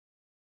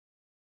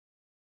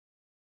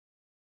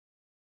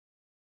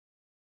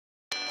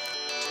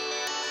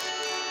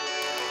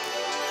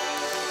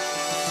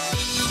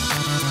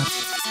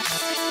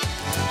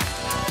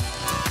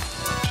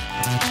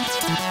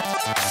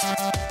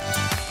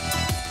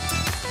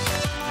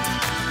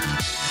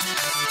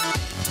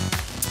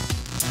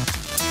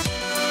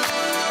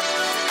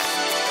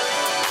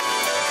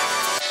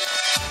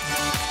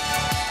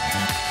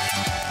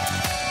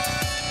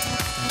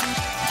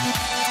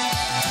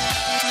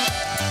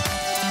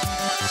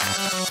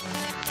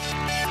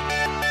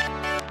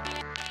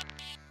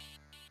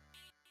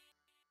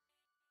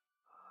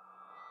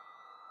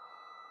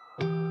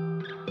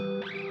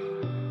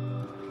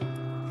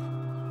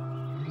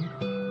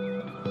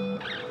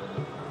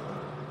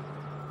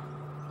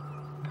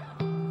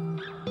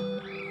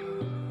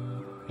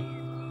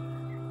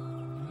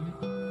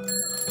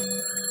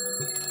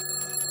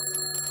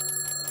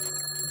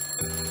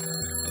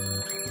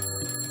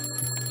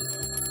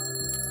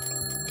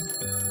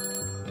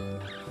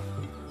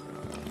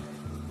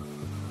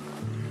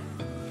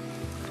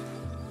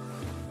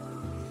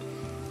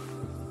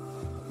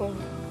Oh,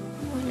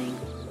 morning.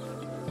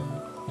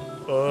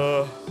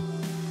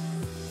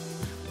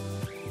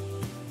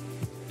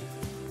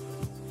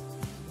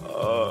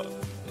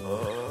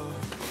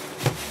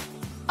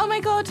 Oh my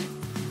God!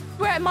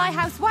 We're at my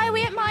house. Why are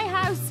we at my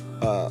house?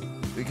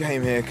 We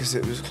came here because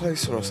it was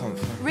closer or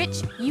something.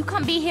 Rich, you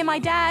can't be here, my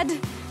dad.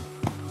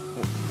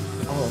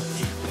 Oh.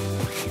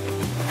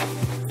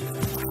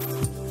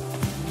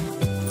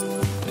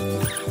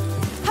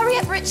 Hurry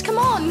up, Rich, come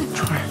on!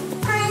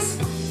 Chris,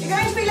 you're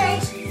going to be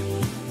late.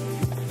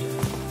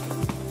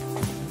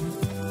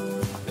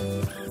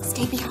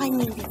 Stay behind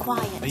me and be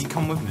quiet. You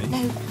come with me?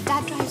 No,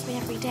 Dad drives me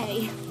every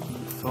day.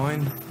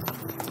 Fine.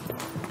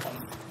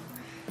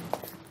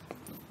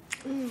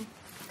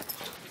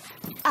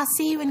 I'll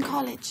see you in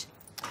college.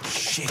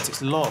 Shit,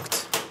 it's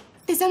locked.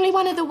 There's only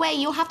one other way.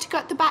 You'll have to go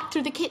out the back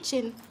through the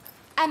kitchen.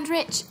 And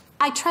Rich,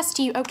 I trust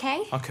you,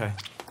 okay? Okay.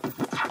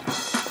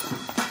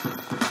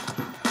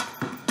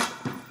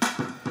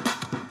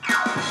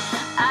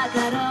 I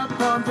got up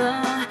on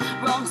the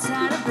wrong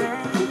side of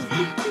bed,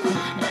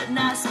 and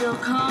I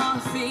spilled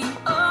coffee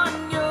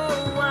on your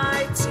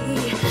white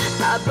tea.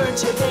 I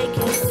burnt your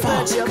bacon,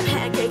 burnt your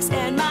pancakes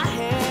and my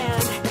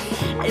hand.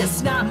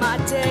 It's not my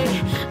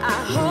day,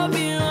 I hope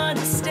you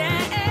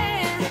understand.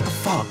 What the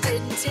fuck?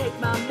 Didn't take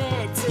my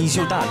meds. He's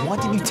your dad. Why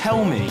didn't you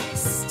tell me?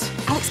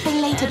 I'll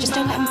explain later, just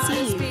don't let him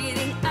see you.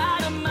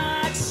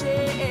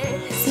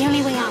 It's the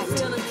only way out.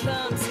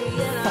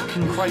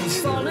 Fucking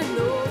crazy.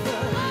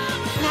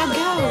 Now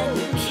go.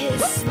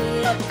 Kiss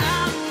me,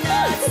 I'm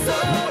not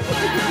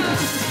sober.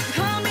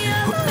 Call me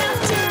up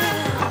after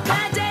a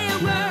bad day at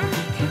work.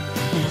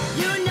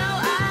 You know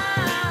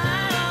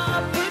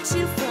I'll put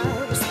you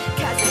first,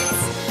 'cause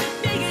it's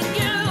me and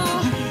you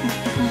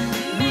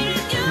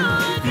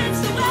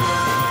against the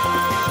world.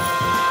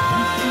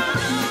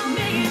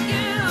 Me and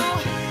you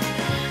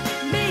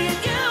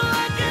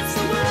against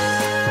the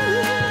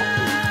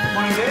world.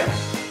 Morning, dear.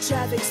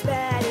 Traffic's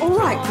bad. All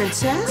right,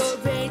 princess.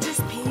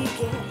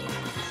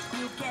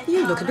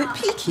 You look a bit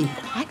peaky.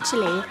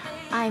 Actually,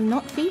 I'm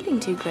not feeling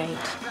too great.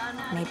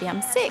 Maybe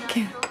I'm sick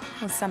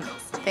or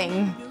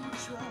something.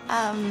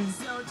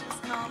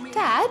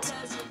 Dad,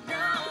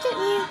 don't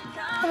you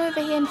come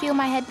over here and feel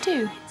my head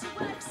too?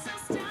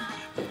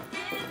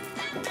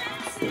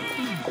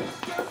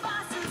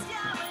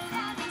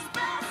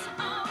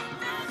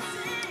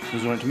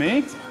 Was it to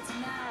me?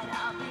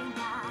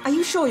 Are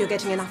you sure you're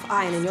getting enough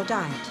iron in your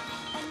diet?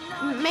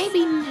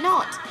 Maybe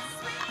not.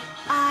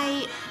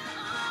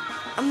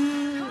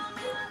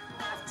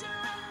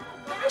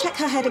 Check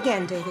her head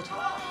again, David.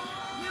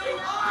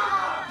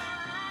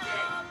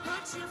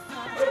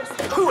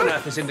 Who on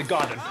earth is in the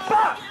garden?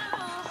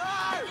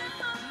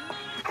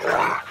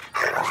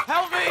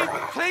 Help me!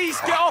 Please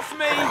get off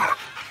me!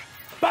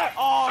 Back!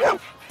 Oh,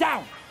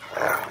 down!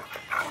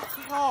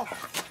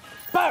 Off!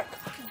 Back!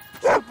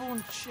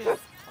 Stubborn shit.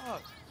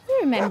 Fuck. You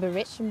remember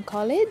Rich from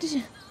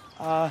college?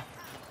 Hi.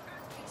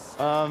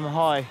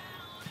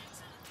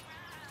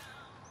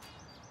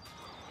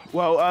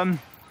 Well,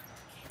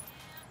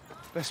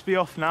 let's be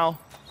off now.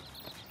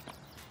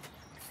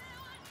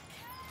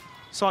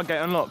 Side gate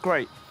unlocked,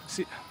 great.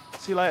 See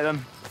you later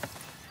then.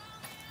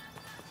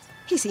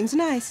 He seems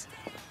nice.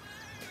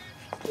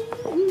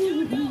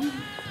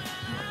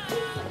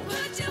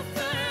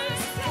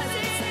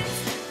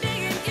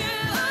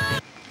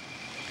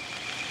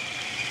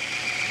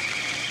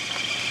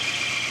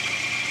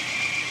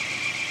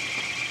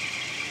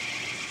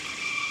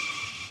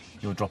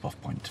 Your drop-off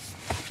point.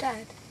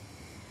 Dad,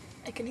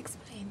 I can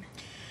explain.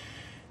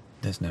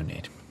 There's no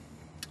need.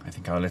 I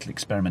think our little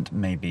experiment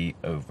may be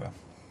over.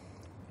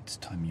 It's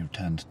time you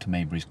returned to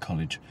Maybury's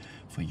College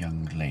for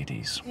young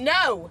ladies.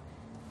 No!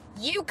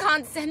 You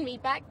can't send me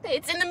back there.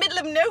 It's in the middle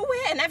of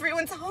nowhere and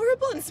everyone's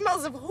horrible and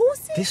smells of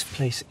horses. This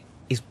place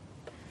is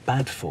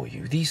bad for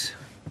you. These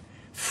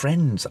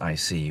friends I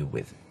see you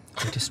with,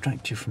 they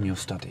distract you from your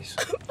studies.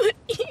 But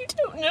you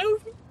don't know,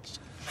 Rich.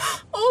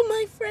 All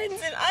my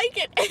friends and I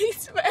get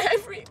A's for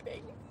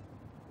everything.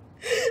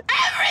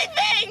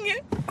 Everything!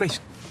 Grace,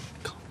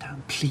 calm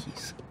down,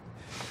 please.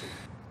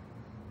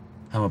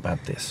 How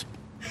about this?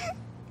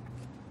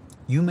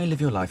 You may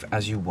live your life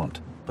as you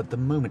want, but the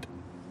moment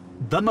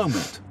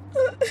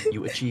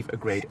you achieve a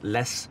grade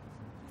less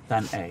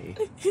than A,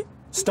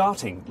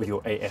 Starting with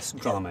your AS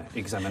drama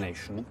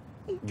examination,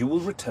 you will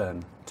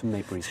return to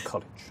Maybury's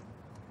College.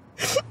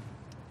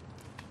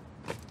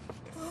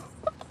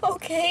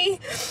 Okay.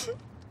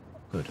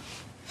 good.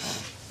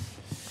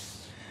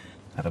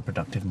 Have a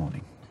productive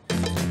morning.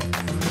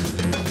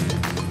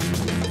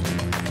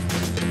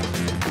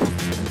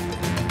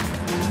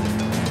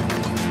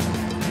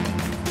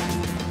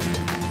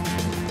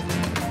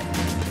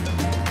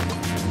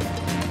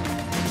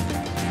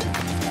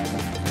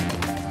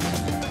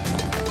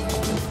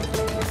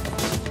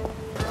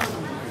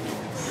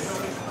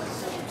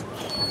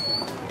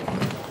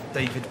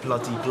 David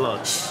Bloody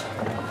Blood.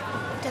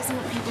 Doesn't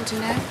want people to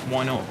know.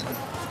 Why not?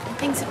 He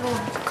thinks it will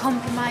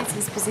compromise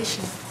his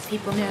position.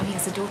 People know he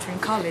has a daughter in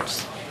college.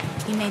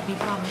 He made me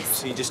promise.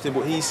 So you just did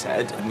what he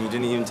said and you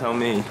didn't even tell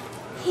me.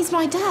 He's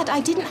my dad. I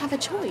didn't have a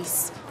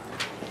choice.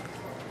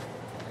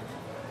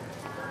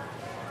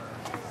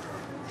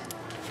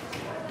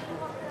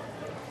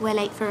 We're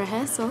late for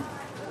rehearsal.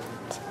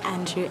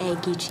 Andrew,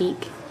 egg you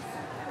cheek.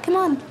 Come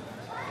on.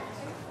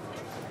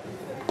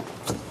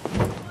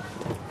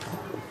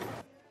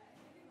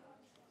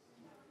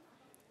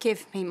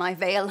 Give me my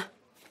veil.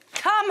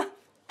 Come!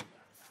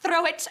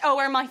 Throw it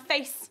over my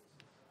face.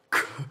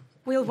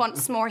 We'll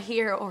once more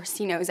hear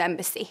Orsino's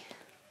embassy.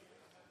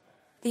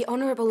 The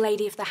Honourable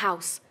Lady of the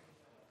House.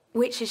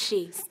 Which is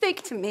she?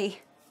 Stick to me.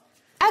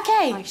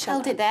 Okay, I shall.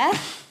 held it there.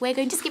 We're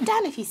going to skip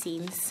down a few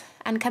scenes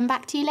and come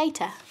back to you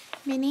later.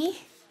 Minnie,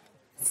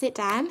 sit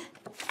down.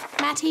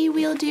 Matty,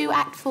 we'll do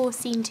Act 4,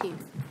 Scene 2.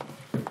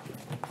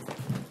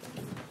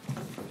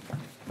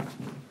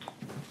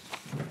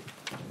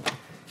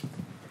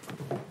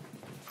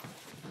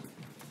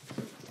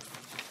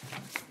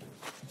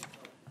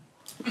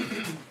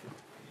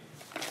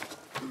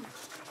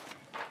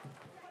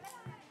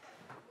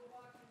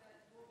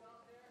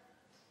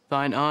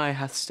 Thine eye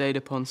hath stayed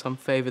upon some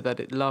favour that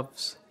it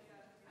loves,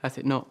 hath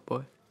it not,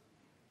 boy?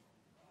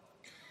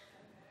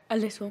 A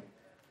little.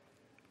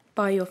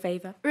 By your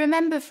favour.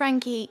 Remember,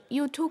 Frankie,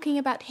 you're talking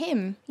about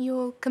him.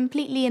 You're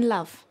completely in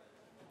love.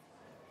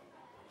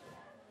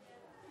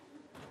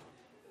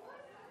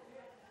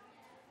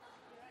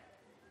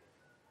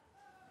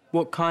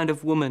 What kind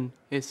of woman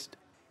is't?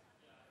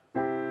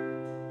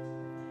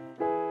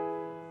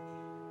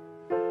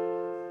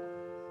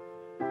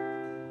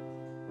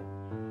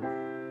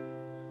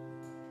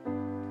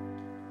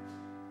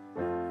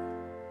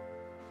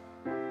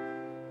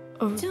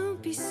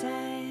 Don't be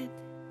sad,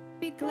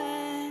 be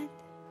glad,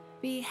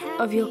 be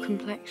happy. Of your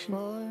complexion.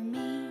 For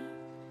me,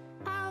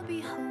 I'll be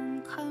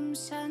home come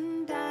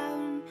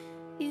sundown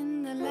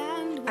in the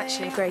land where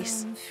Actually,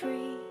 Grace, I'm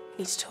free.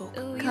 need to talk.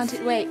 Though you Can't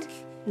it wait?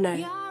 think No.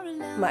 you're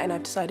alone, Matt and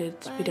I've decided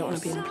we don't want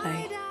to be in the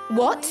play.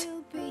 What?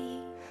 I'll be.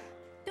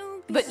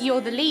 Don't be But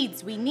you're the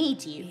leads. We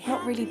need you.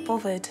 Not really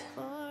bothered,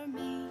 for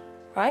me.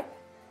 right?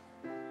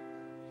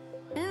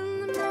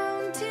 And the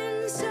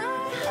mountains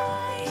are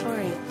high.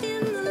 Sorry.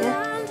 In the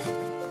land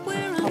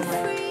where I'm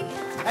free.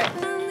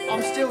 Hey,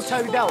 I'm still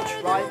Toby Belch,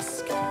 right?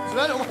 So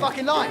learn it all the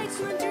fucking lines.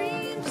 Like my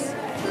dreams,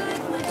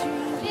 like my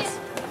dreams.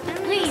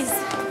 Please.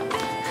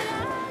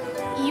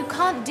 You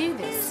can't do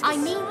this. I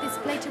need this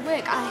play to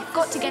work. I've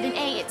got to get an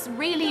A. It's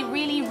really,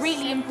 really,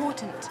 really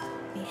important.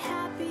 Be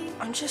happy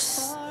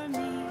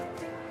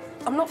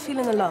I'm not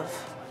feeling the love.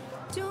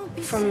 don't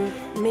be From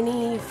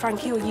Minnie,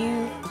 Frankie, or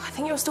you. I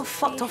think you're still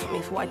fucked off at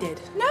me for what I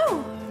did.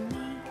 No,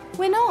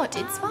 we're not.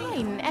 It's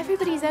fine.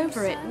 Everybody's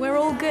over it. We're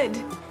all good.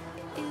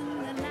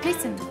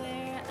 Listen,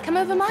 come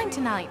over mine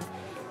tonight.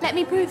 Let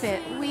me prove it.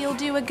 We'll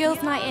do a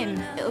girls' night in.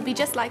 It'll be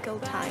just like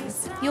old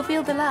times. You'll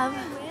feel the love.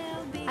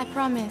 I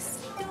promise.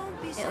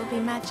 It'll be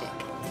magic.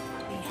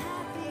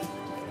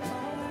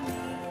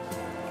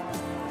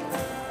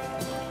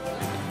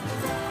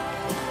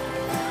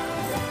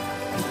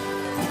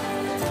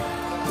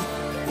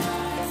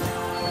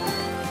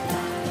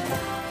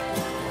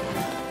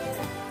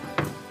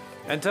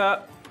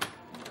 Enter.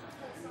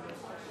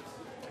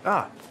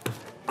 Ah,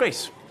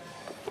 Grace.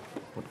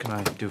 What can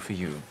I do for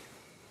you?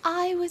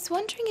 I was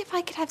wondering if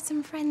I could have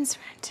some friends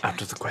around tonight.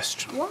 Out of the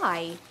question.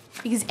 Why?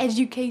 Because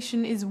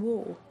education is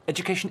war.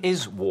 Education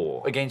is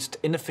war against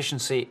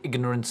inefficiency,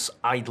 ignorance,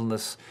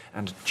 idleness,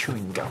 and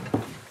chewing gum.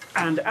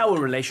 And our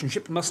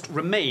relationship must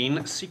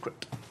remain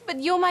secret.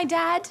 But you're my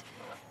dad.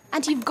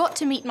 And you've got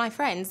to meet my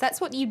friends.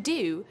 That's what you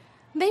do.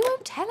 They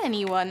won't tell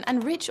anyone,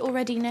 and Rich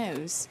already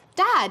knows.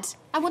 Dad,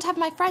 I want to have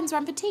my friends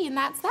round for tea, and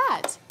that's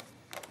that.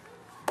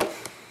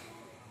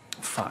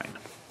 Fine.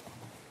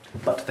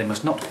 But they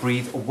must not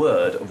breathe a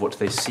word of what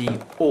they see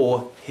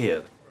or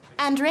hear.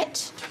 And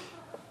Rich,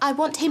 I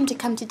want him to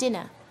come to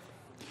dinner.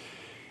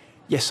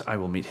 Yes, I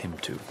will meet him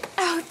too.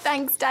 Oh,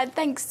 thanks, Dad.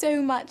 Thanks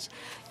so much.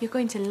 You're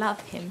going to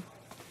love him.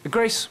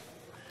 Grace,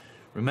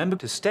 remember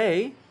to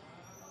stay.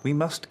 We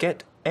must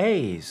get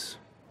A's.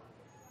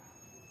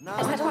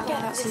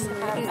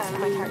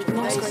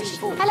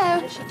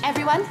 Hello,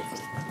 everyone.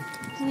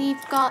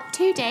 We've got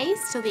 2 days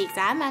till the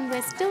exam, and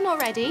we're still not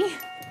ready.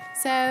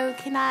 So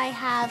can I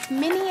have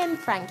Minnie and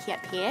Frankie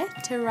up here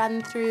to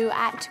run through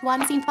Act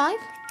 1, Scene 5?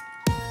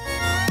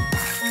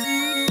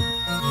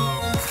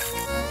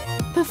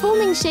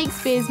 Performing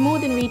Shakespeare is more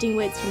than reading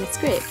words from a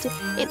script.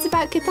 It's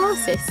about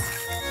catharsis,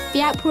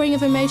 the outpouring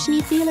of emotion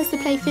you feel as the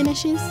play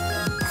finishes.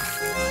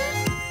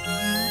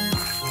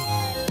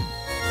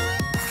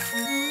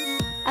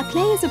 A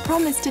play is a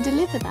promise to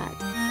deliver that.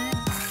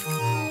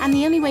 And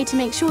the only way to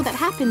make sure that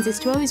happens is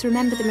to always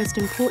remember the most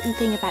important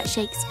thing about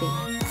Shakespeare.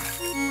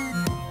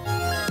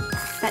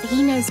 That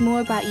he knows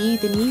more about you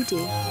than you do.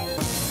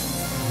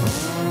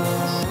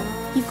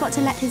 You've got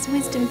to let his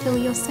wisdom fill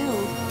your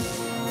soul.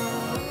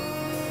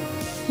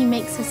 He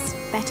makes us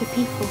better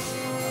people.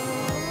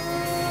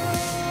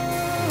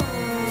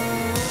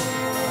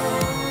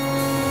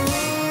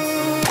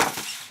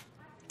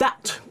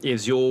 That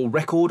is your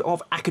record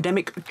of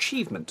academic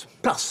achievement.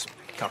 Plus,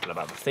 couple of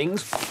other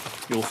things.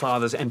 Your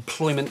father's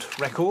employment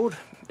record,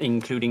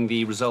 including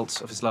the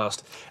results of his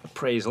last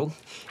appraisal.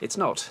 It's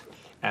not,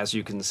 as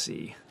you can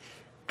see,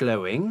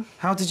 glowing.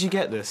 How did you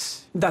get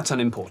this? That's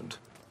unimportant.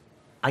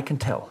 I can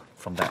tell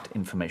from that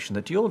information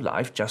that your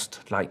life,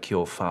 just like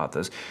your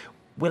father's,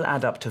 will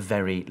add up to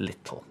very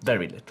little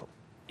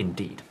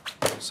indeed.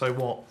 So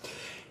what?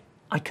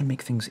 I can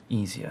make things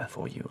easier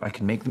for you. I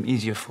can make them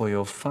easier for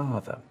your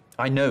father.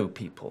 I know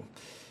people,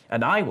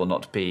 and I will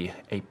not be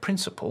a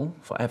principal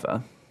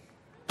forever.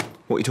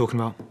 What are you talking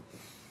about?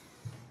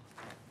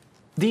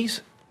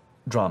 These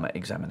drama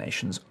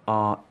examinations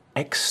are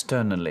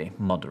externally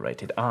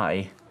moderated.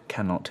 I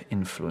cannot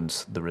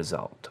influence the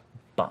result.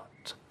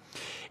 But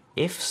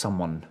if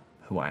someone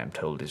who I am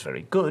told is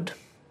very good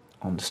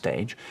on the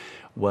stage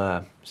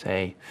were,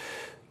 say,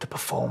 to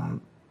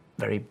perform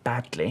very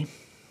badly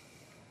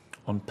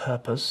on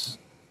purpose...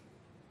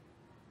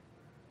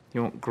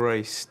 You want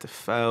Grace to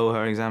fail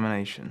her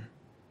examination?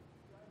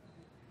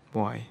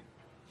 Why?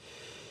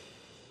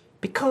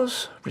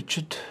 Because,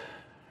 Richard,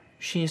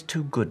 she is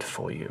too good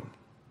for you.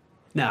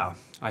 Now,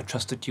 I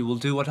trust that you will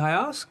do what I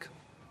ask.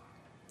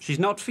 She's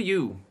not for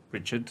you,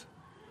 Richard.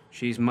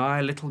 She's my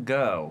little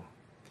girl.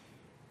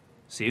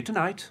 See you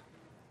tonight.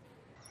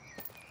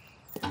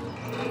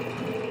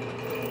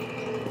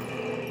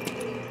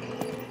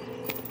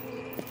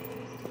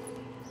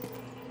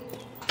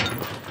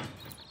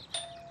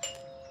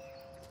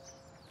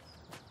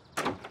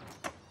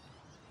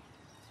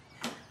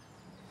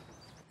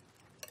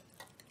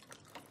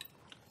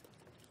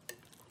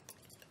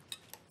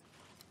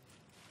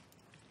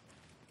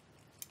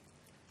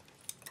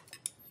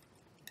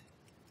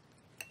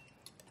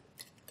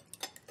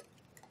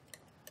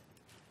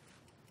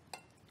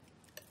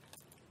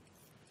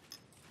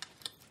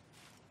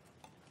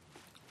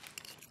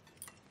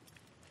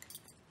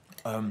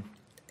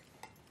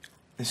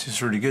 This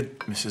is really good,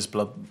 Mrs.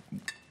 Blood.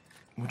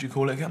 What do you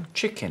call it again?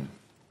 Chicken.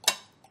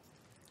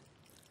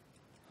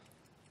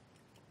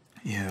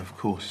 Yeah, of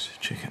course,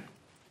 chicken.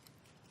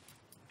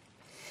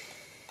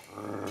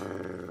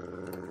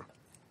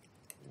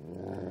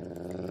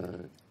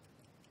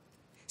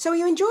 So are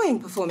you enjoying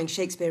performing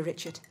Shakespeare,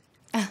 Richard?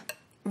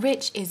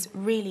 Rich is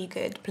really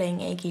good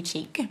playing Achy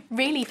Cheek.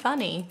 Really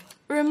funny.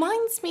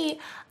 Reminds me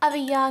of a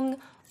young,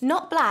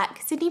 not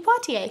black, Sidney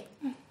Poitier.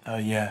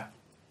 Yeah.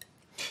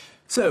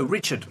 So,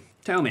 Richard,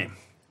 tell me,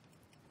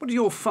 what did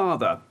your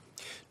father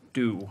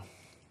do?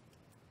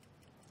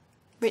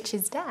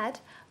 Richard's dad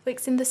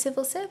works in the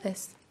civil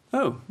service.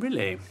 Oh,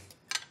 really?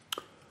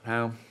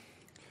 How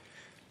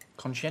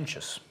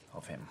conscientious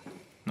of him.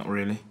 Not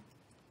really.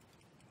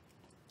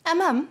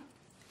 Mum,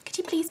 could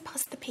you please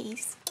pass the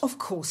peas? Of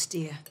course,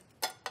 dear.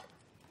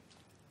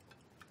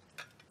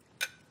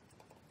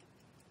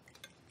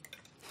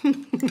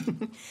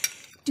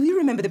 Do you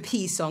remember the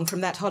pea song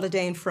from that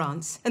holiday in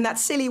France? And that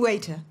silly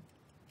waiter?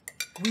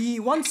 We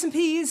want some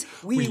peas,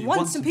 we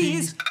want some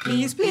peas,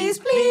 please, please,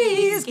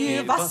 please,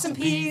 give us some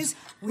peas.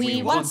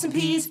 We want some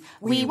peas,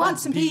 we want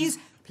some peas,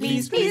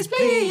 please, please,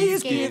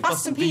 please, give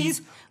us some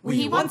peas.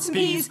 We want some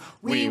peas,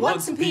 we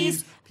want some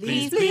peas,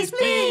 please, please,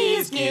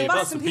 please, give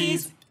us some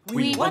peas.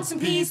 We want some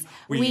peas,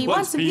 we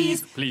want some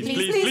peas, please,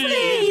 please,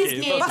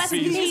 please, give us some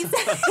peas.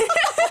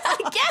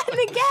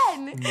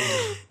 Again.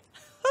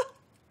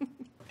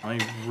 I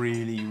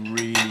really,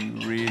 really,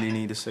 really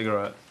need a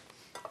cigarette.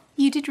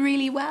 You did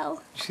really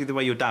well. You see the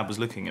way your dad was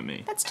looking at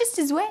me? That's just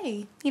his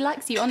way. He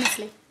likes you,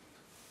 honestly.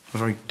 We're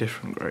very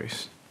different,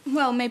 Grace.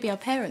 Well, maybe our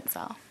parents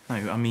are. No,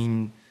 I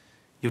mean,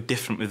 you're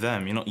different with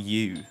them. You're not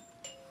you.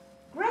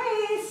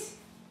 Grace,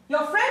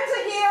 your friends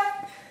are here.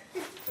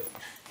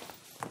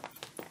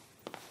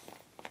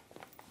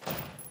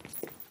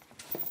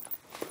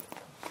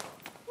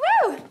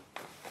 Woo!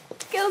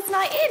 Girls'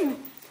 night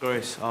in.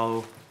 Grace,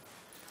 I'll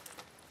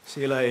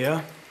see you later,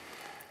 yeah?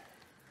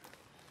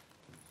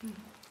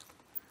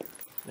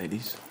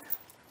 Ladies.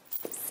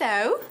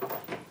 So,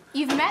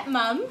 you've met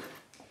Mum.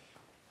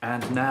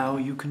 And now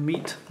you can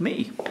meet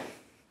me.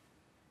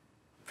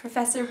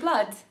 Professor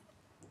Blood.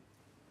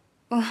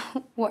 Well,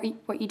 what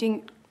are you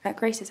doing at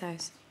Grace's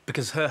house?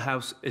 Because her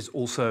house is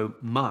also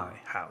my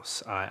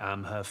house. I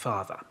am her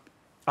father.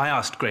 I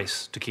asked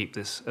Grace to keep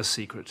this a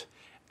secret.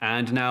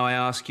 And now I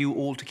ask you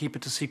all to keep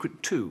it a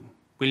secret too.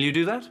 Will you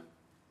do that?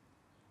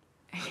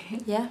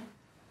 Yeah.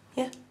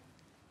 Yeah.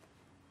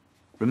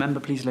 Remember,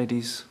 please,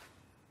 ladies.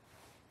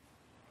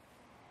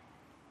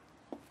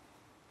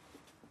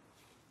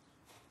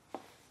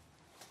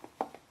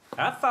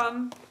 Have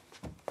fun.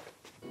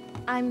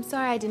 I'm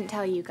sorry I didn't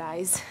tell you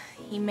guys.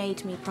 He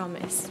made me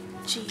promise.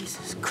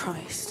 Jesus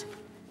Christ.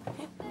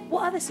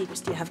 What other secrets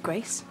do you have,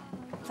 Grace?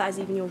 If that is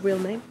even your real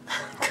name.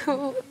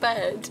 Cool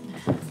bird.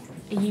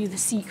 Are you the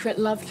secret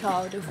love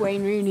child of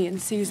Wayne Rooney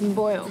and Susan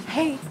Boyle?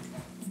 Hey,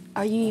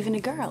 are you even a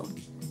girl?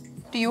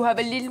 Do you have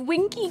a little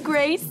winky,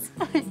 Grace?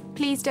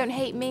 Please don't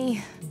hate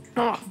me.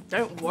 Oh,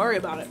 don't worry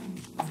about it.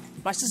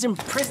 My sister's in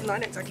prison. I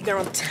don't exactly go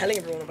around telling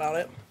everyone about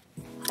it.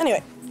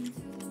 Anyway,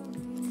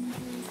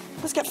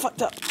 let's get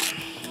fucked up.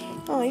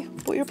 I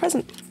bought you a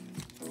present.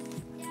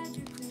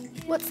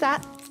 What's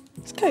that?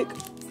 It's Coke.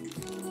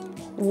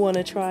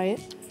 Wanna try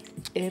it?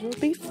 It'll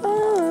be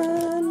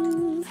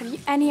fun. Have you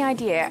any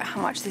idea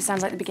how much this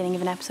sounds like the beginning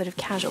of an episode of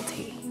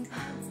Casualty?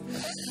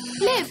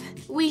 Liv,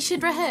 we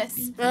should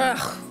rehearse. Ugh,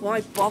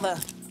 why bother?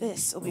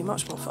 This'll be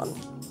much more fun.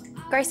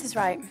 Grace is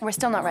right. We're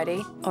still not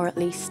ready. Or at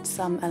least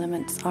some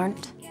elements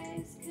aren't.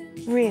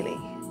 Really?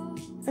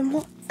 And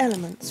what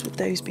elements would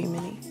those be,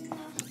 Minnie?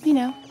 You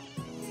know,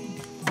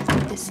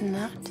 this and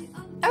that.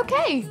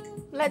 Okay,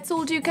 let's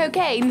all do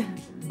cocaine.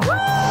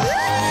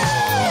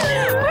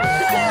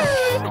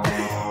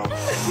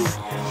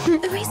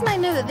 The reason I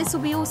know that this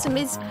will be awesome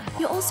is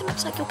you're all so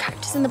much like your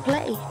characters in the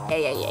play.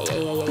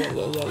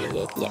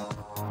 Yeah.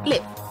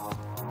 Liv,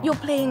 you're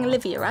playing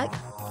Olivia, right?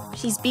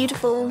 She's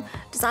beautiful,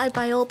 desired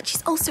by all, but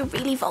she's also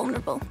really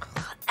vulnerable.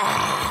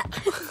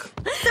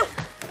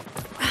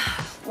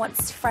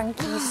 What's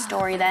Frankie's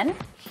story then?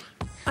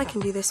 I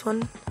can do this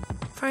one.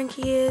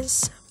 Frankie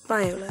is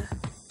Viola,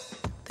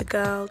 the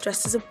girl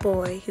dressed as a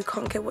boy who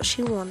can't get what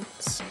she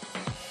wants.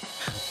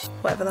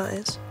 Whatever that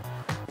is.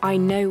 I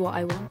know what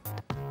I want.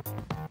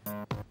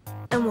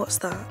 And what's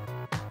that?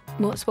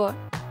 What's what?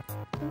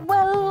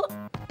 Well,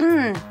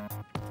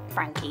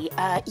 Frankie,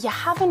 you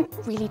haven't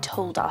really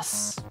told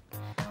us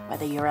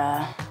whether you're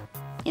a,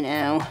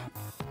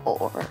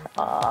 or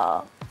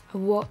a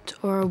what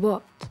or a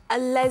what? A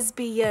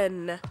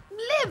lesbian.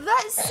 Liv,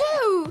 that's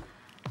so...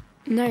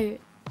 No,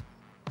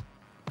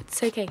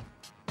 it's okay.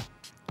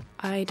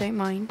 I don't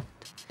mind.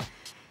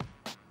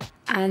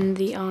 And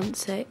the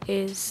answer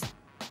is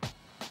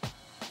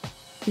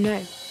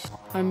no,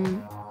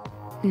 I'm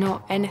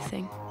not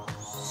anything.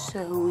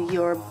 So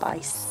you're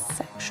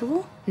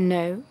bisexual?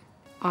 No,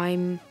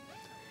 I'm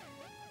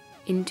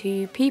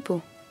into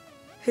people.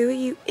 Who are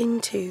you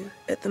into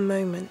at the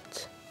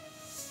moment?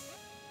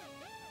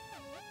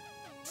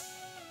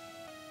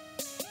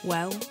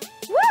 Well?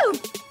 Woo!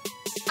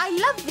 I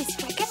love this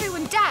track.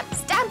 Everyone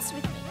dance. Dance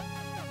with me.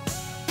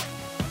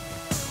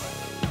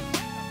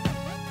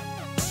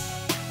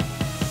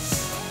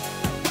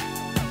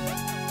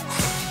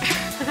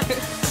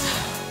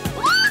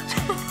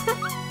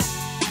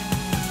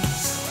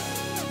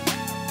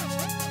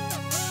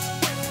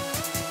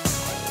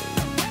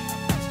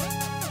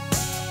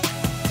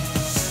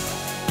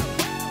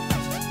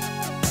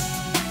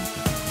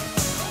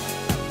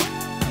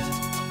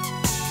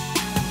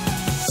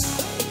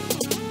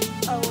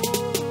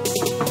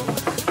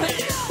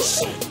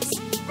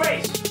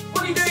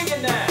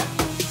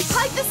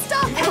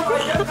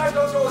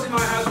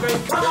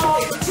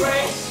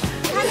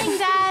 Coming,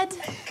 Dad.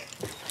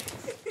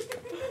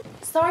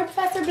 Sorry,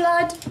 Professor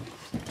Blood.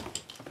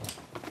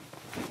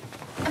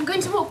 I'm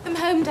going to walk them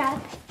home,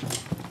 Dad.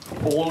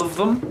 All of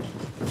them?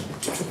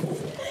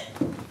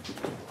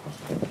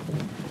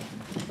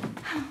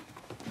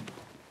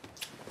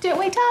 Don't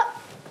wait up.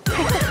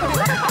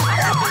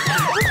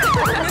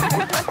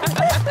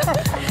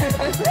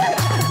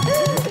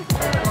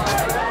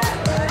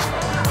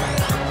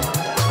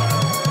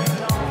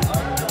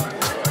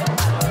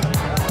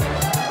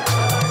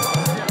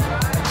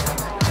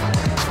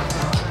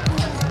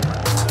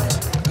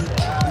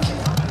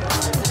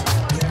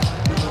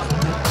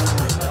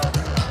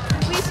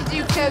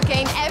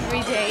 Cocaine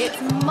every day. It's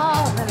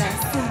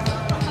marvelous.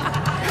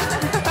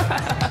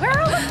 Where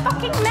are all the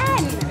fucking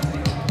men?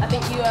 I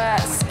think you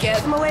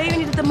scared them away when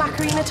you did the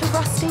Macarena to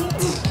Rusty.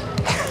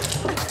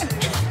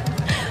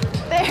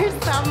 There's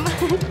some.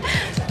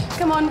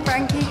 Come on,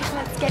 Frankie.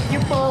 Let's get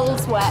your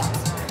balls wet.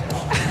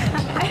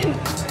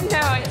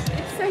 No,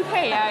 it's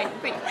okay.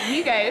 But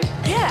you go.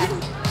 Yeah.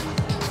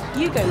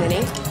 You go,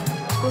 Minnie.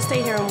 We'll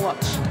stay here and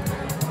watch.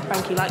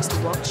 Frankie likes to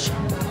watch.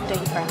 Don't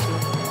you, Frankie?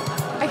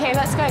 Okay,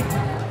 let's go.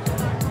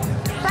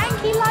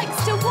 Frankie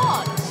likes to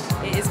watch.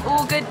 It is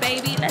all good,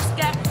 baby. Let's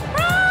go.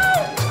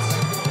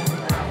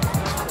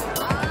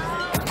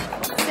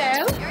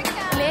 So,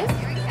 Liv,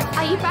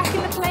 are you back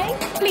in the play?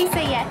 Please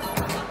say yes.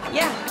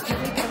 Yeah,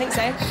 I think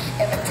so.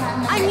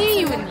 I knew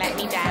you wouldn't let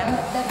me down.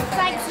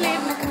 Thanks,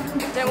 Liv.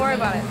 Don't worry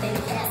about it.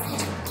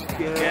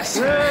 Yes,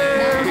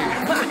 sir.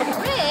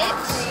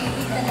 Rich?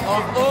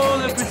 Of all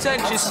the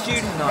pretentious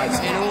student nights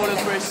in all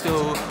of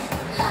Bristol,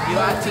 you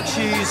had to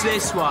choose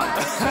this one.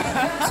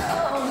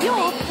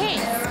 You're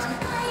pissed.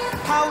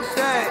 How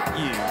dare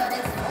you?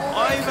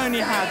 I've only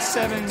had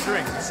 7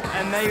 drinks,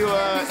 and they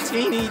were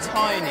teeny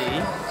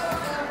tiny,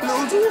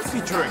 little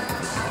dwarfy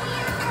drinks.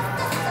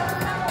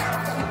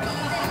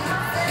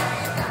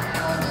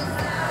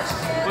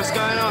 What's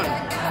going on?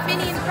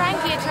 Minnie and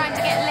Frankie are trying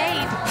to get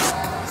laid.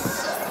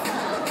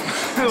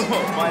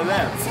 What, by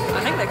them? I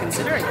think they're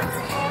considering it.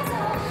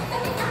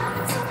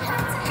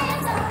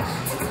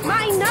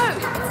 Matty, no!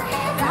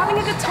 They're having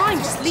a good time,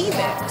 just leave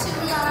it.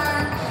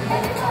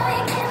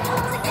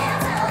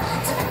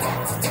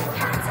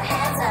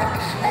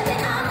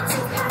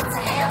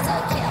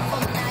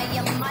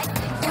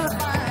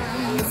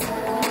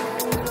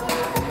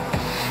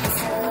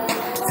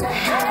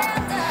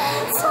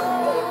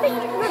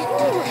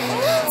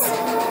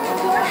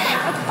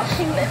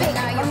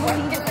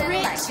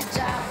 Rich?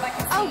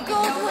 Oh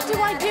God, what do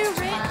I do,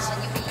 Rich?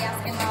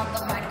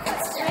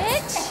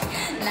 Rich?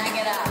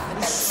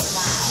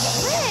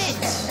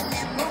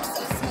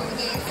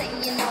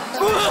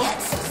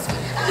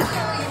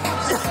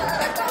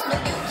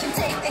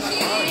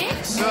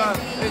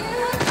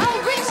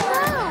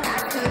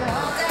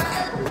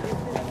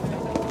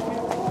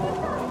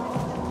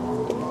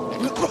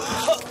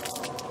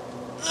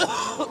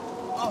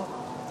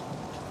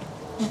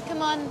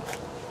 on.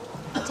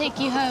 I'll take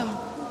you home.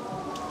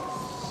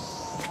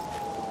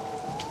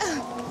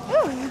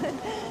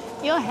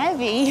 You're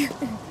heavy.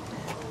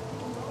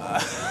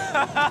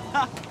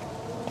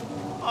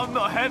 I'm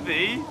not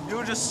heavy.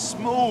 You're just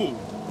small.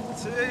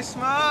 Too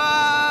small,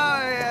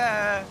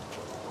 yeah.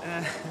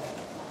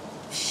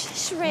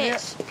 Shh,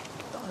 Rich.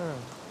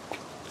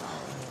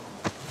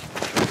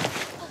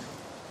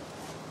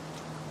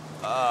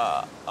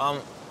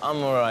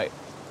 I'm all right,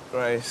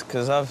 Grace,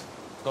 because I've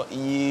got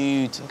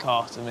you to look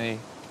after me.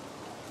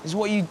 It's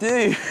what you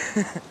do.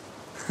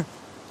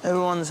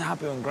 Everyone's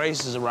happy when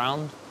Grace is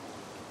around.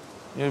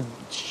 You're a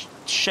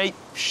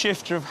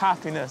shape-shifter of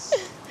happiness.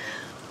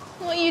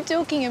 What are you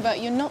talking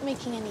about? You're not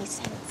making any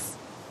sense.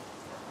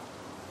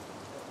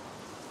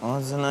 I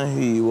don't know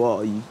who you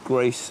are. Are you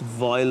Grace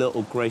Violet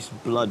or Grace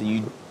Blood? Are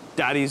you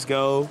Daddy's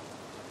girl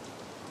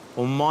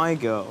or my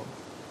girl?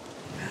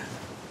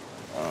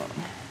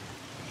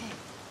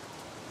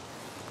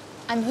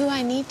 I'm who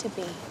I need to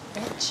be,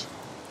 Rich.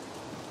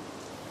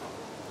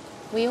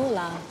 We all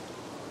are.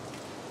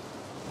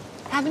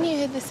 Haven't you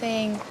heard the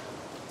saying,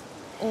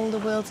 all the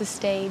world's a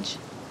stage?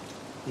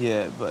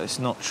 Yeah, but it's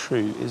not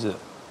true, is it?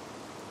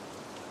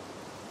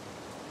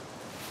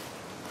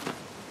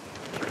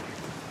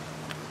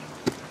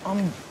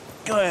 I'm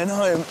going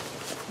home.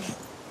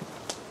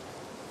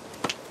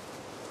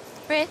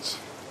 Rich,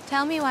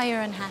 tell me why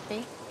you're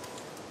unhappy.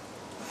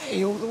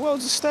 Hey, the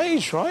world's a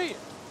stage, right?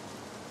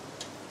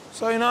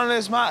 So none of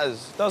this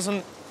matters.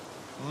 Doesn't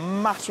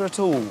matter at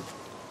all.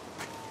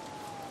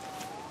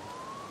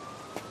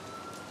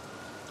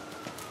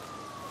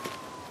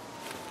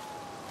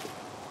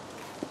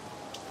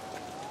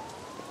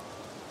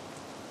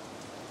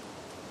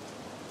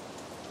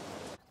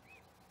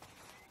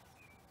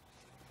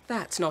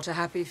 That's not a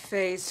happy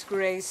face,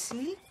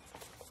 Gracie.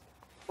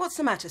 What's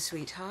the matter,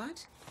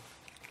 sweetheart?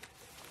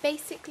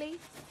 Basically,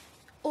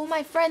 all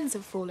my friends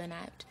have fallen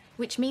out,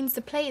 which means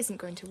the play isn't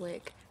going to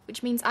work,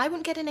 which means I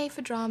won't get an A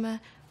for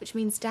drama, which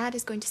means Dad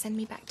is going to send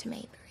me back to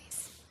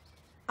Maybury's.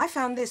 I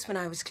found this when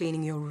I was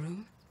cleaning your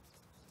room.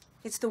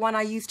 It's the one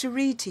I used to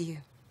read to you.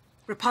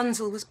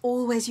 Rapunzel was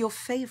always your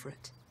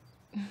favourite.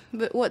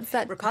 But what's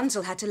that?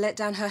 Rapunzel had to let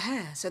down her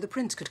hair so the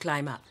prince could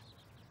climb up.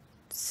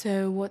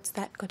 So what's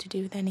that got to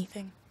do with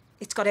anything?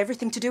 It's got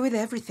everything to do with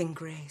everything,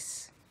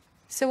 Grace.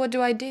 So what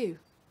do I do?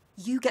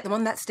 You get them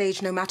on that stage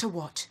no matter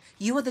what.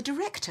 You are the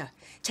director.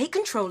 Take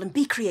control and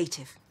be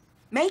creative.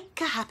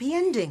 Make a happy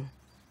ending.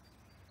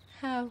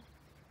 How?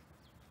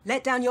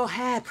 Let down your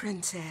hair,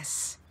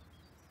 princess.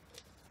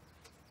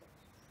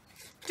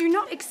 Do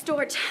not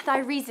extort thy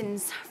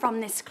reasons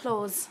from this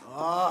clause,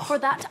 for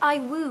that I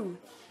woo.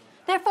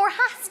 Therefore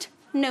hast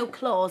no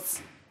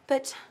clause,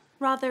 but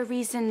rather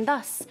reason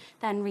thus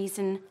than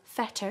reason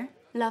fetter.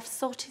 Love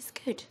sought is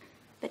good,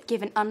 but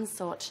given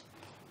unsought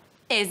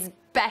is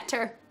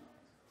better.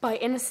 By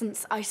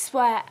innocence I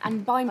swear,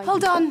 and by my...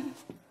 Hold on.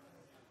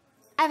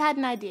 I've had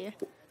an idea.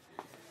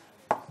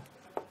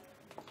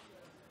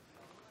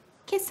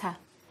 Kiss her.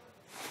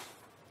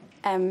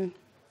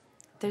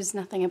 There's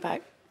nothing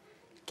about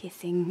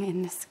kissing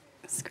in this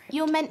script.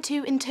 You're meant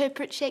to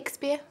interpret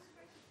Shakespeare.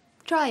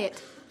 Try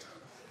it.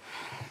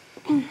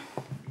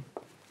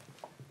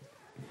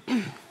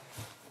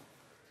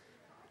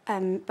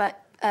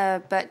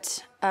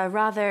 But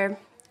rather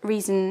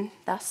reason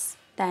thus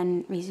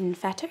than reason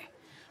fetter.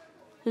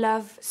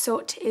 Love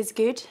sought is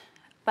good,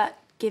 but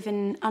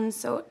given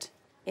unsought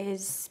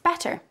is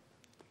better.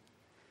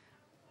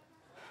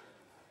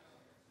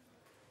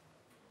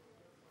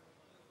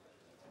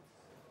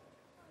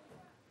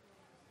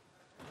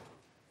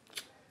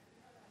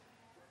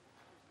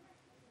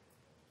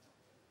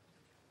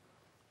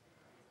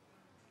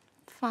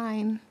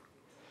 Fine.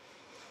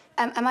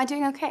 Am I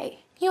doing okay?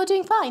 You're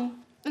doing fine.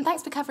 And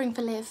thanks for covering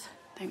for Liv.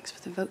 Thanks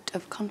for the vote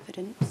of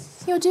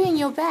confidence. You're doing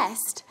your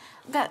best,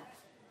 but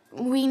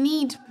we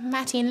need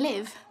Matty and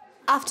Liv.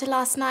 After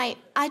last night,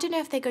 I don't know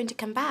if they're going to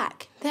come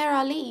back. They're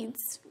our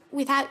leads.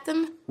 Without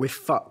them, We're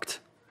fucked.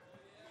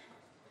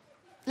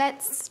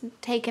 let's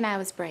take an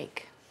hour's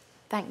break.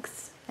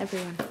 Thanks,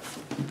 everyone.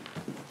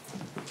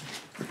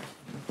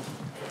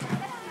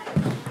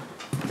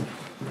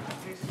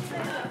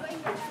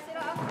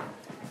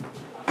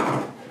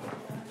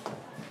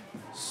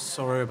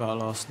 Sorry about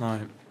last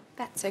night.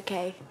 That's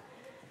okay.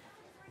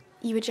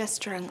 You were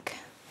just drunk.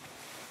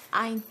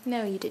 I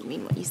know you didn't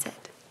mean what you said.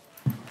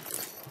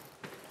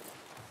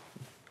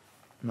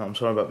 No, I'm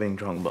sorry about being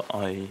drunk, but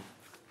I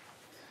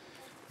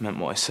meant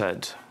what I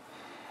said.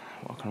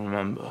 What I can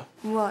remember.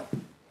 What?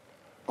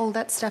 All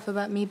that stuff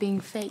about me being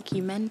fake,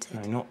 you meant it?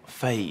 No, not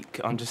fake.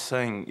 I'm just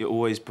saying you're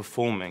always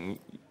performing.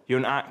 You're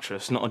an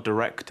actress, not a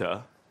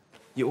director.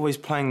 You're always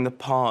playing the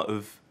part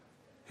of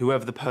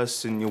whoever the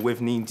person you're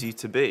with needs you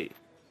to be.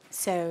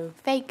 So,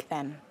 fake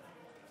then?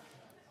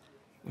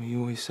 Well, you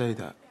always say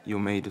that. You're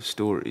made of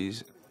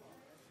stories.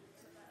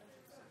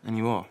 And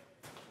you are.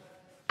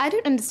 I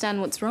don't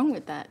understand what's wrong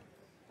with that.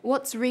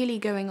 What's really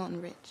going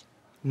on, Rich?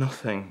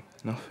 Nothing.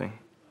 Nothing.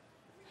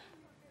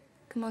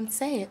 Come on,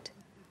 say it.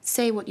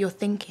 Say what you're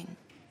thinking.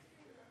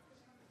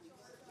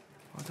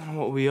 I don't know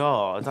what we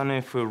are. I don't know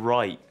if we're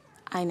right.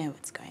 I know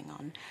what's going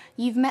on.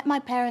 You've met my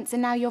parents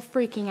and now you're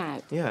freaking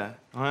out. Yeah,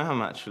 I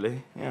am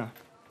actually, yeah.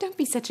 Don't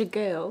be such a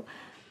girl.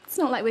 It's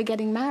not like we're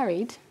getting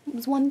married. It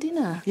was one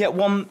dinner. Yeah,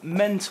 one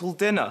mental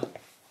dinner.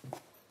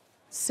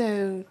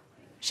 So,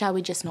 shall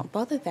we just not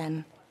bother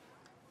then?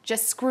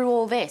 Just screw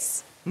all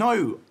this?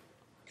 No,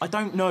 I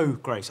don't know,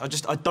 Grace. I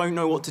don't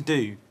know what to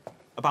do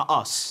about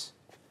us.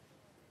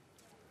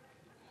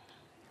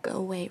 Go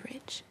away,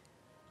 Rich.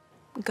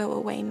 Go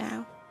away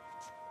now.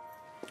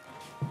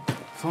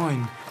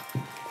 Fine.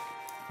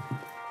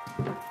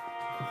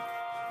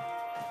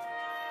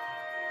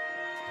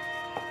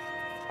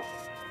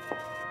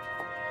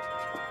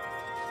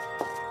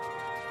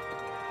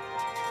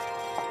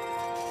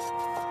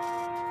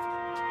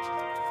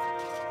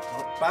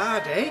 Not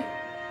bad, eh?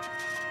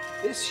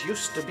 This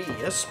used to be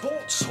a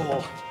sports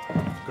hall.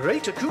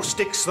 Great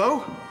acoustics,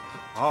 though.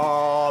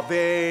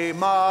 Ave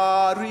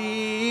Maria.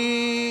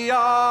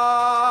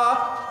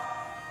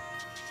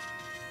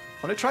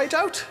 Want to try it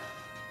out?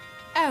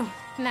 Oh,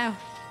 no.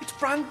 It's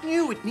brand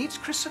new. It needs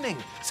christening.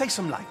 Say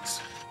some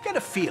lines. Get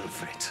a feel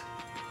for it.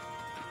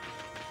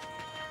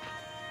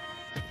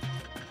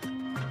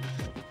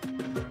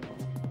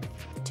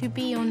 To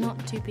be or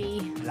not to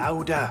be?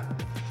 Louder.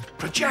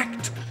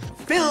 Project.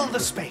 Fill the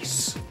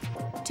space.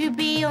 To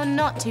be or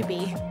not to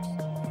be?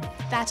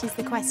 That is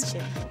the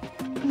question.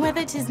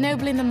 Whether 'tis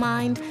noble in the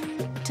mind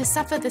to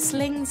suffer the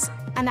slings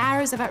and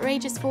arrows of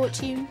outrageous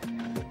fortune,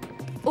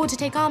 or to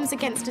take arms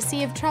against a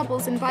sea of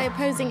troubles and by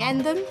opposing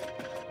end them?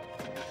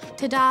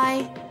 To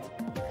die,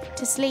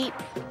 to sleep,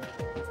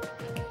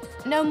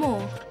 no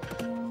more.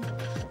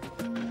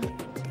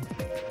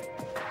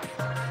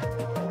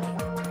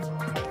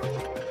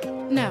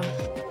 No.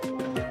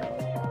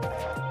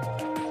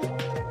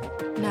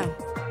 No.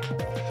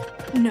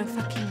 No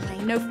fucking way.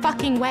 No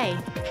fucking way.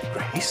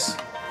 Grace,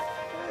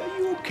 are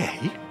you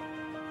okay?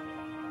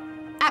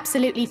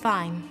 Absolutely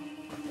fine.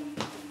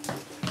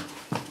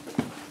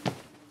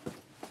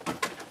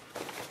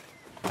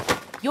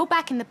 You're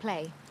back in the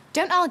play.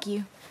 Don't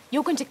argue.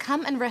 You're going to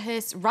come and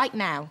rehearse right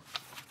now.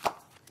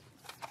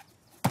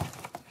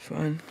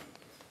 Fine.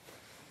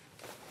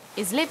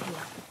 Is Liv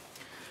here?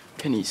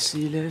 Can you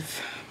see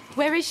Liv?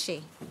 Where is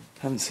she?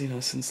 Haven't seen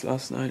her since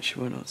last night. She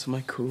won't answer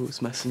my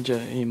calls, messenger,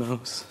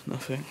 emails,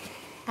 nothing.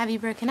 Have you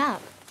broken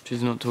up?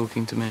 She's not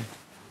talking to me.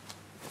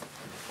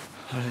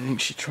 I don't think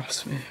she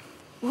trusts me.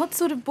 What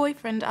sort of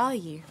boyfriend are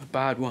you? A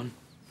bad one.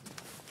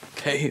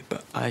 Okay,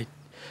 but I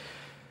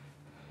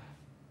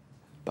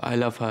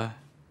love her,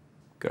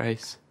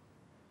 Grace.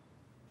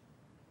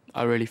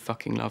 I really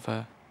fucking love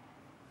her.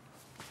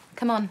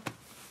 Come on.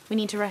 We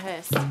need to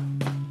rehearse.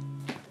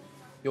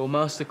 Your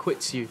master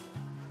quits you,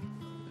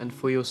 and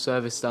for your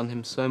service done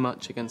him so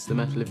much against the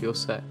metal of your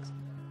sex.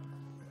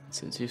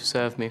 Since you've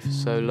served me for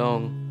so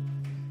long,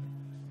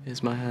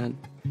 here's my hand.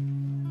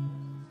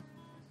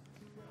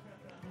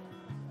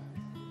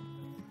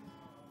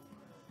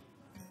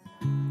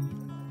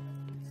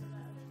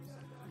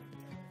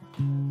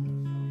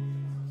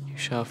 You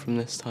shall from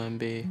this time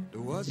be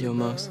your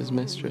master's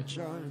mistress.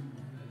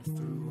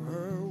 Through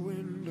her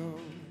window,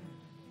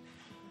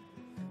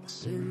 a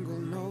single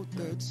note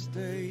that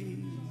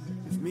stayed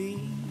with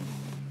me,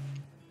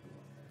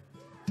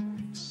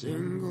 a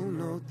single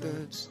note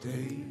that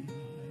stayed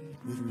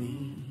with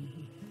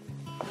me.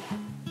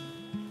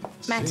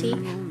 Matty,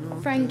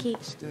 Frankie,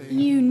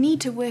 you need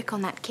to work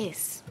on that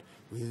kiss.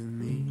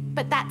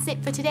 But that's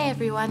it for today,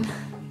 everyone.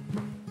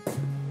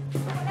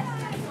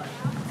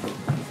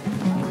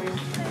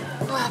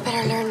 Well, I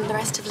better learn the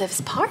rest of Liv's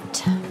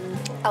part.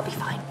 I'll be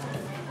fine.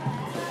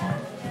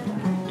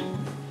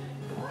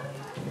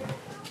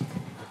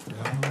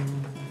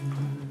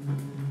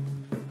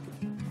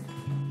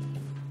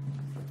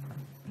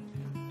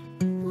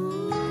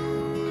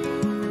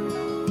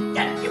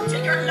 Get you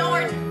to your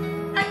Lord.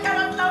 I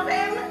cannot love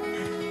him.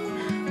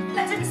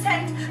 Let him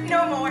send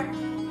no more.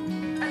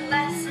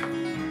 Unless,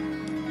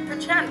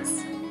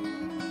 perchance,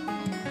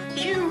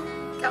 you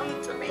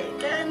come to me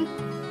again.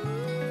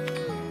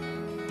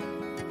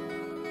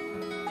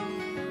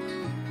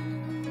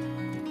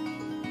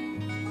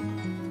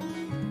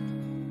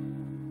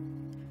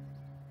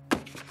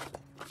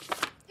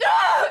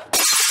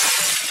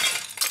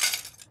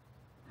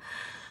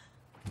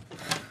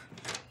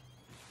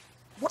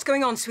 What's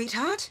going on,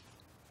 sweetheart?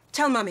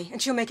 Tell Mummy,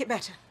 and she'll make it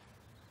better.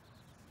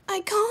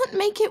 I can't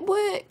make it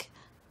work.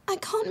 I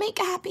can't make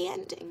a happy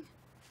ending.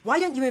 Why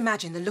don't you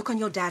imagine the look on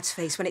your dad's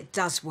face when it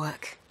does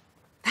work?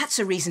 That's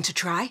a reason to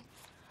try.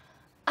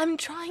 I'm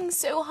trying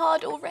so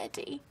hard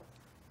already.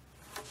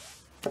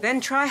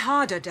 Then try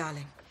harder,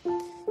 darling.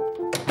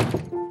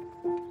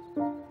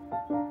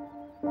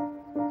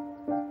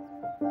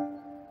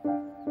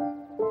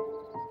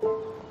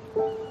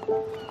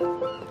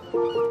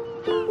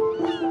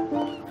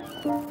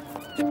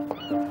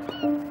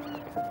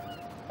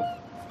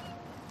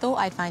 Thought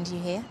I'd find you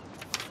here.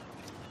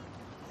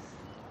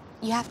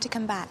 You have to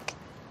come back.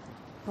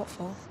 What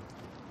for?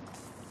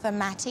 For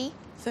Matty,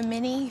 for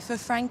Minnie, for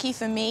Frankie,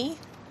 for me,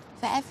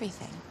 for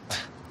everything.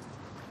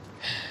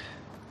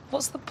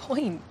 What's the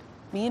point?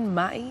 Me and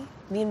Matty,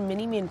 me and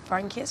Minnie, me and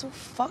Frankie, it's all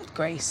fucked,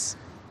 Grace.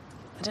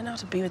 I don't know how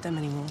to be with them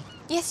anymore.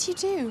 Yes, you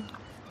do.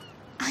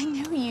 I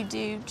know you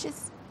do.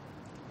 Just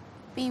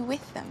be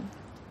with them.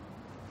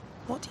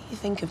 What do you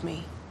think of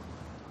me,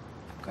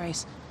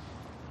 Grace?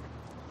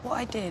 What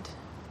I did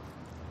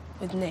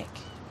with Nick,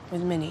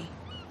 with Minnie,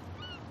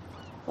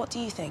 what do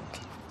you think?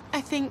 I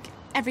think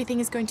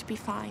everything is going to be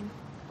fine.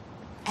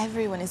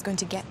 Everyone is going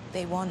to get what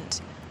they want.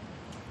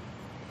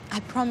 I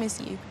promise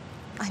you.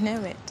 I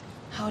know it.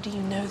 How do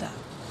you know that?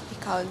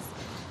 Because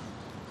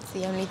it's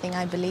the only thing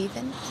I believe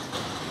in.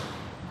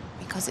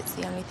 Because it's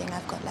the only thing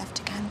I've got left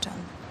to count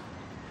on.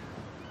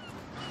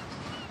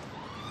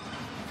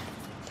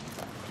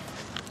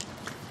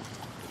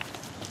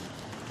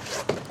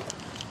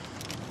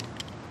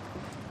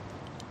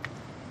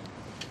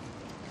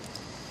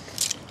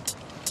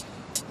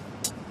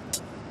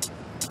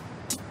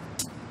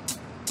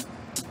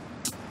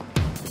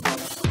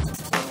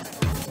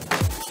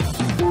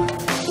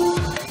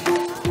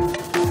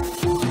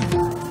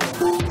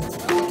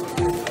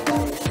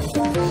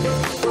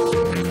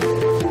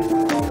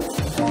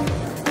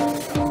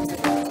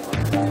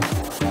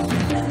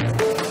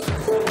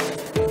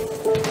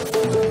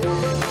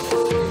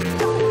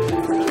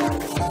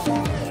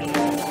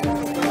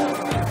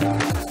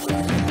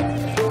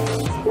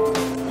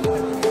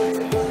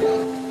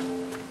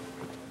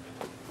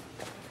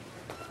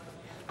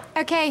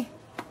 Okay,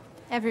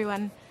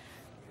 everyone.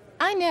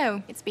 I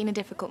know it's been a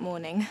difficult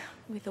morning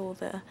with all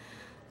the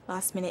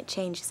last-minute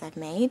changes I've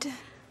made.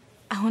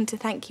 I want to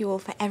thank you all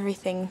for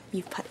everything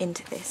you've put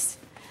into this.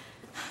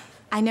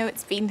 I know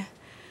it's been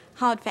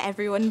hard for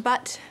everyone,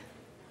 but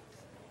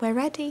we're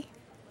ready.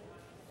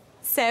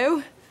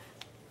 So,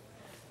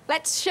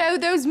 let's show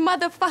those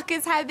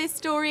motherfuckers how this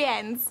story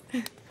ends.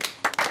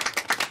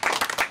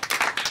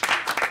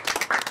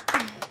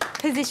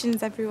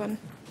 Positions, everyone.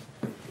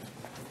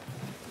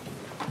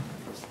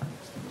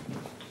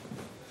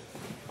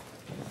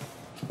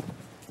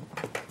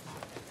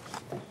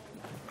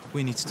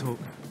 We need to talk.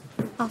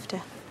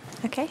 After,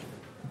 okay?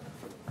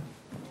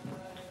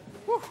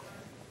 Whew.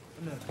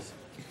 I'm nervous.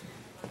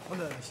 I'm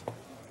nervous.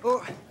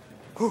 Oh.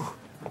 Whew.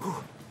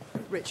 Whew.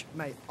 Rich,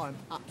 mate, I'm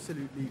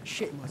absolutely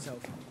shitting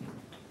myself.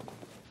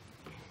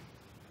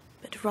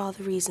 But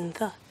rather reason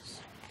thus,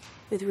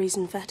 with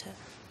reason better.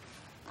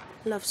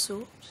 Love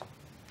sought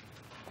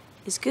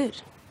is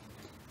good,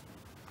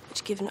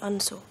 which given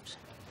unsought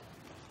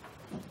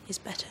is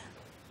better.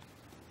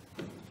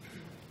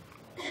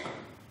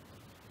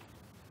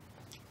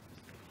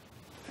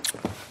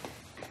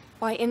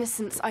 By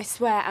innocence I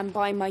swear, and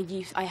by my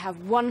youth I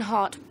have one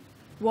heart,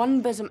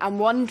 one bosom, and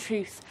one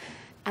truth,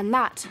 and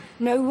that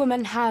no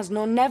woman has,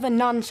 nor never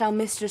none shall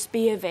mistress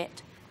be of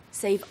it,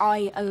 save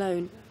I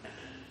alone.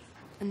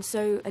 And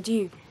so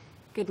adieu,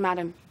 good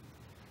madam.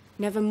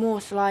 Never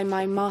more shall I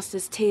my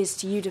master's tears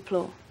to you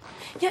deplore.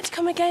 Yet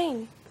come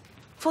again,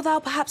 for thou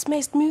perhaps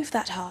mayst move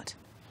that heart,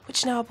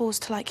 which now abhors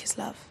to like his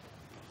love.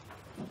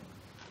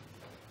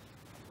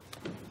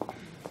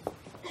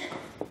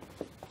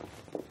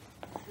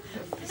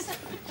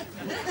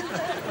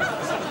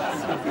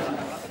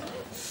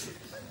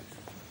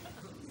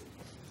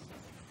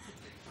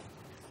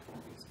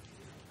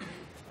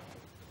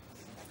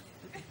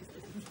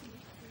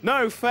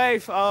 No,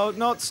 Faith, I'll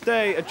not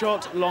stay a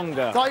jot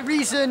longer. Thy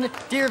reason,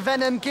 dear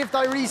Venom, give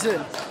thy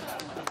reason.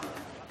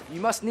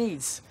 You must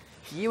needs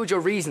yield your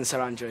reason,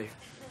 Sir Andrew.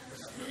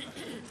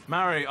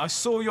 Mary, I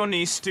saw your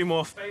niece do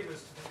more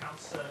favours to the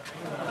Count's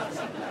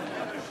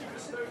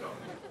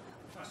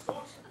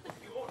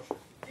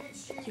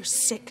You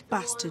sick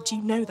bastard,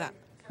 you know that.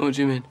 What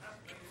do you mean?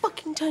 It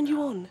fucking turned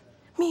you on.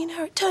 Me and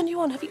her, it turned you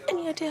on. Have you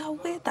any idea how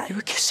weird that is? You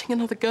were kissing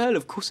another girl,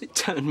 of course it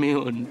turned me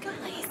on.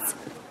 Guys,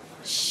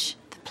 shh,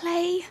 the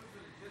play.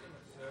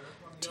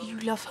 Do you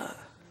love her?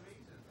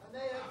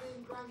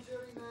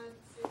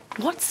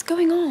 What's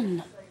going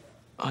on?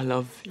 I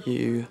love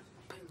you.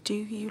 But do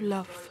you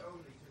love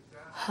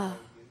her?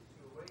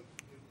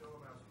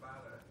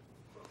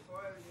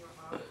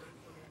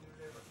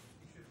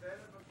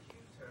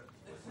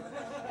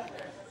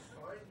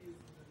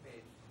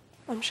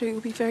 I'm sure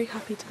you'll be very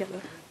happy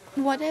together.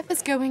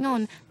 Whatever's going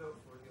on,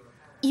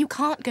 you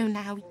can't go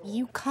now.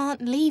 You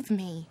can't leave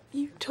me.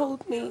 You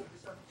told me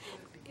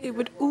it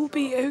would all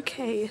be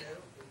okay.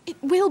 It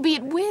will be,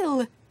 it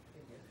will.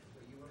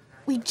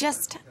 We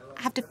just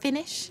have to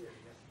finish.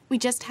 We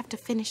just have to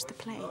finish the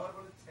play.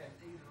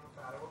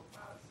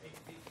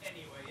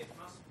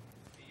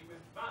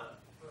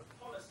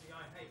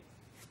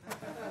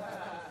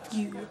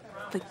 You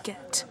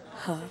forget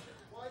her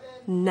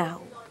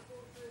now,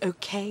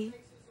 okay?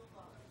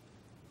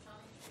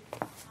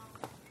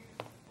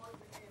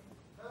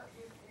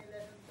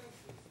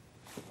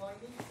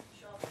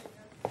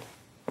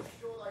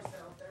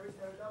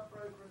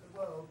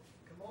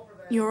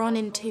 You're on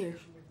in two.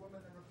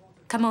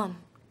 Come on.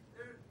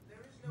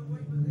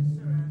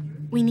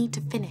 We need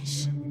to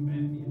finish.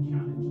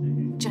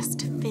 Just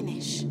to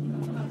finish.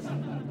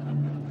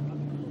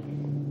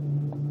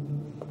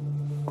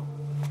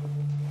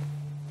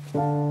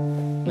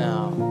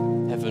 Now,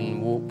 have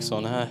heaven walks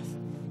on earth.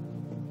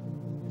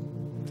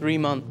 3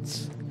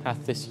 months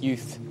hath this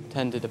youth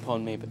tended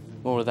upon me, but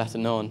more of that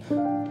anon.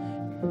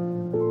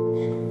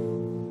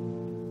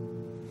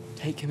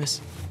 Take him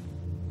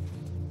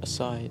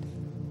aside.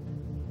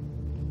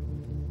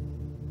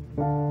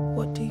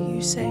 What do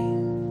you say,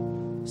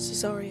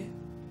 Cesario?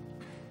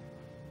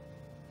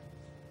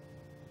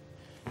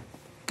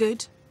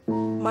 Good,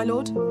 my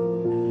lord.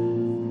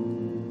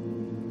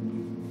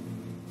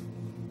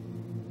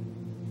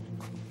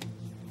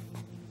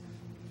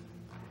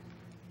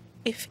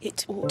 If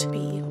it ought to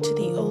be to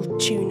the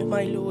old tune,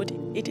 my lord,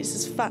 it is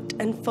as fat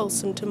and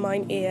fulsome to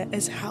mine ear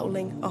as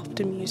howling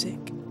after music.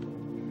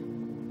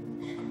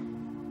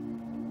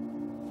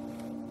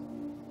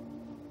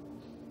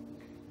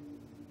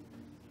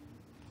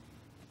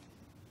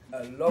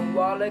 A long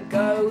while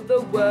ago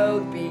the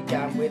world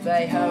began with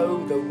a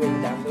ho, the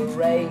wind and the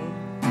rain.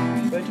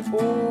 But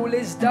all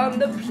is done,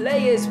 the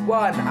play is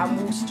won, and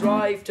we'll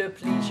strive to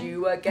please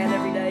you again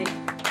every day.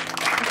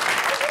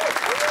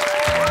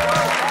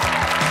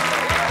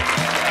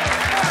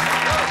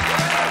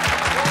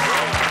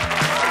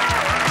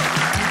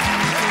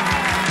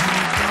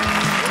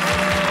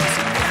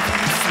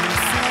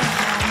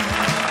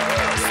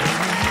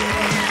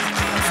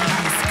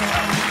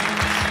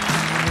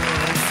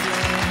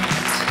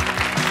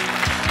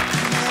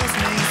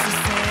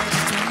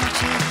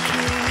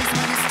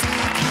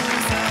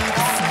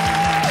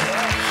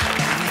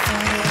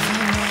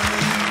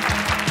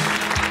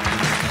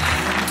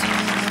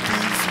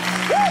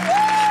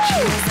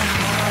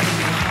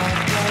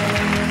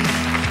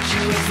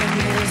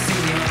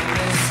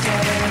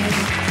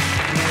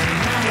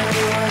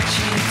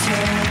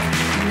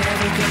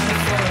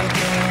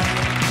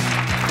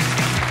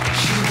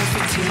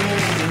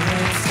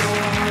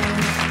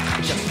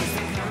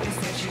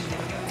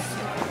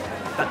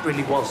 That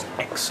really was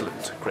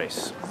excellent,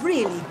 Grace.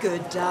 Really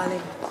good,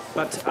 darling.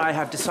 But I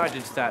have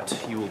decided that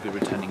you will be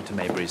returning to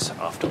Maybury's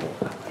after all.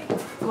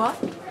 What?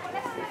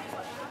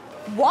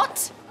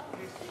 What?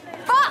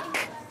 Fuck!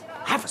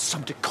 Have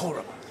some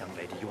decorum, young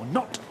lady. You are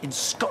not in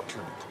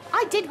Scotland.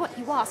 I did what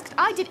you asked.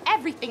 I did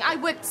everything. I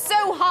worked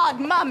so hard.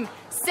 Mum,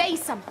 say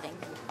something.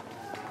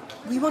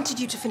 We wanted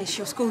you to finish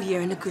your school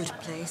year in a good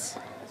place.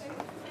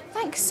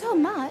 Thanks so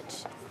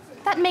much.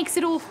 That makes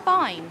it all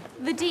fine.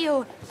 The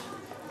deal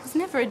was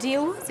never a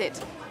deal, was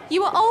it?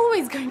 You were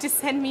always going to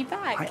send me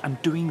back. I am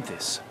doing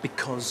this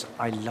because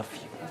I love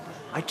you.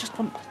 I just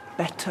want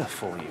better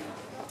for you.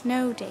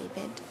 No,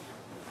 David.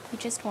 You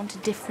just want a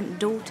different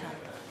daughter.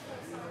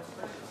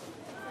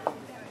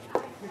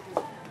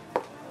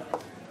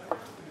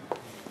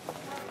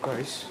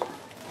 Grace?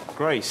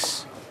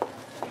 Grace?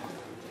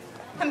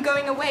 I'm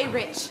going away,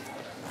 Rich.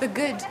 For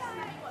good.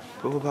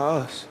 What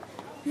about us?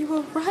 You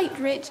were right,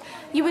 Rich.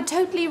 You were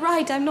totally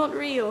right. I'm not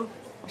real.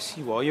 Yes,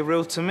 you are. You're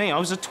real to me. I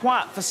was a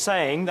twat for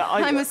saying that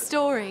I'm a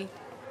story.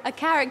 A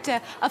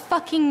character. A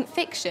fucking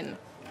fiction.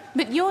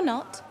 But you're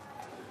not.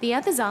 The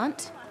others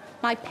aren't.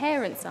 My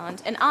parents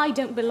aren't. And I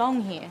don't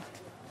belong here.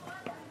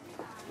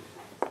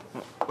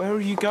 Where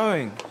are you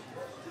going?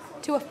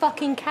 To a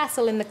fucking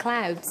castle in the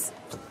clouds.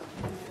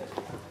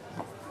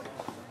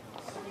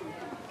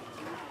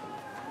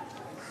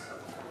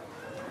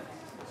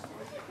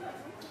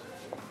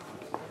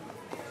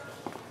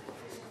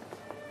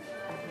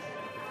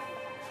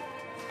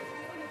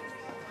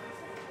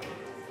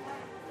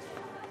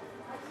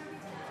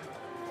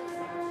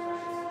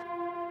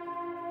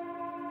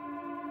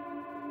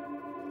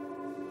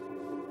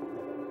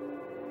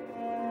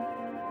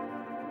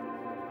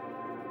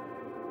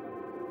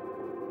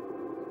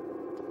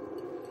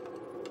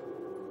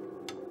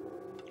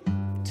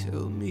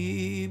 Tell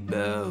me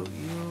about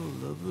your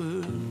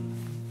lover.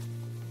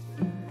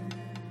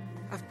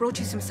 I've brought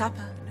you some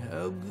supper. And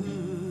how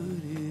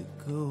good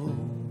it goes.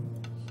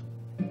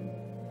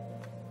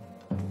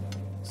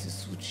 Is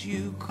this what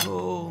you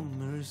call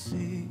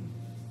mercy?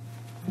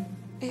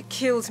 It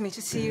kills me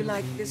to see you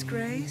like this,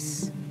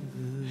 Grace.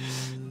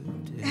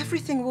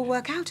 Everything will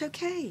work out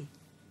okay.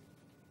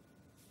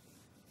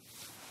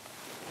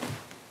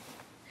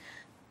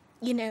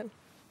 You know,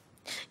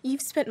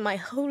 you've spent my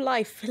whole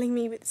life filling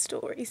me with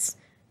stories.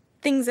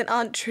 Things that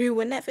aren't true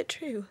were never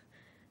true.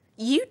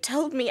 You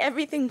told me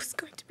everything was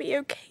going to be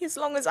okay as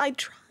long as I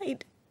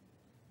tried.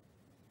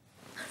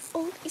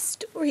 All these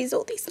stories,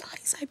 all these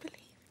lies I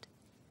believed.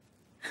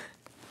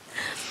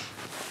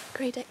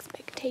 Great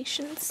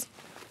expectations.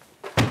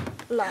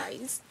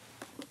 Lies.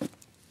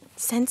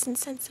 Sense and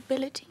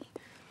sensibility.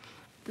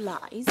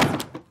 Lies.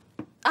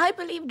 I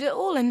believed it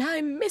all and now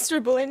I'm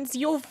miserable and it's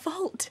your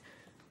fault.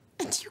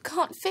 And you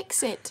can't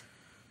fix it.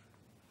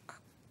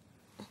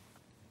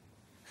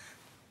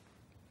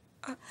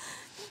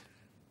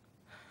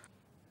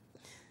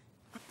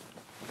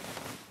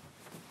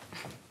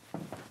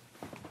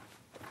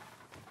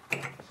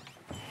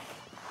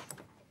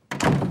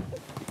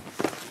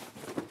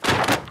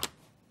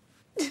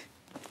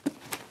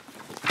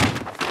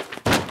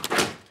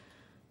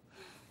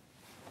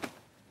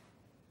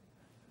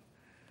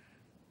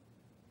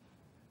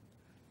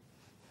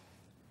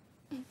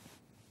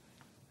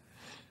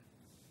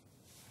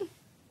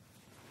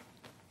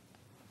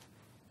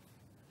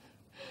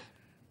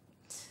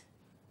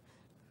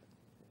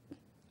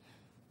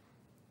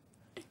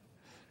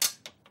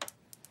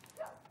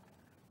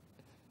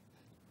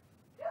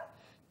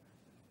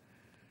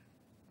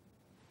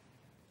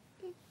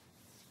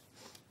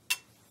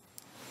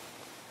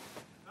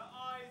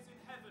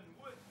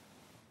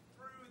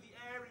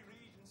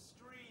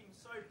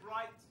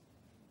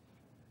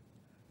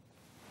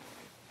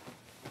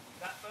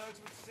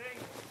 birds would sing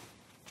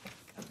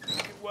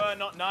if it were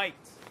not night.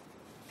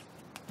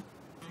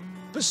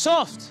 But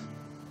soft!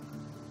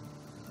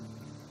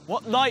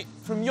 What light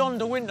from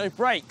yonder window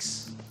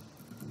breaks?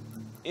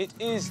 It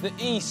is the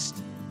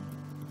east,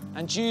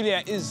 and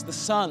Julia is the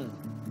sun.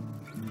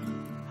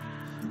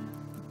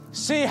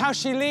 See how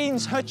she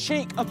leans her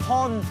cheek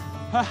upon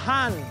her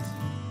hand.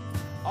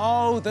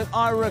 Oh, that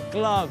I were a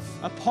glove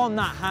upon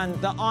that hand,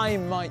 that I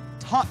might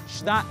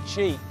touch that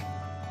cheek.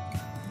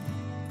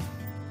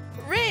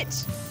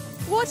 Rich,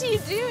 what are you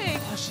doing?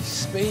 Oh, she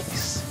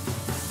speaks.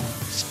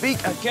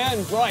 Speak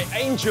again, bright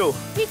angel.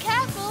 Be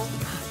careful.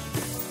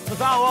 For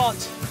thou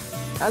art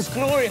as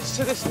glorious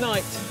to this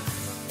night,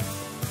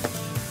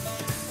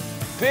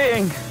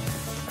 being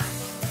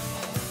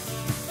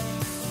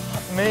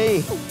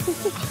me,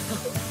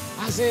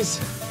 as is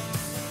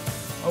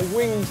a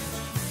winged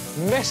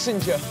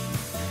messenger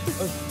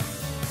of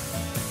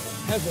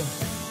heaven.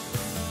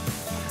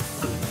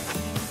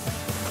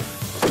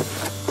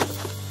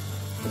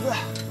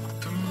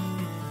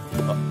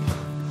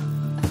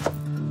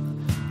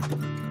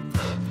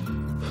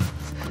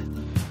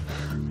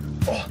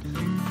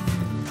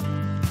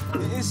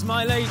 It is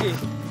my lady.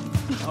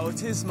 Oh,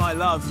 it is my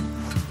love.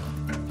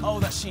 Oh,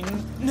 that she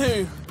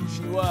knew who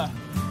she were.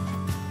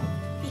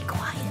 Be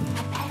quiet,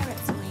 my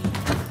parents are waiting.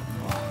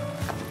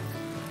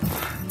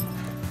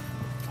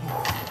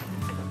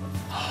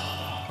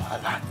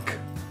 Alack,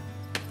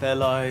 there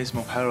lies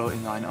more peril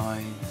in thine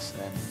eyes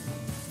than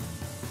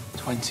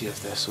 20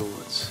 of their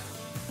swords.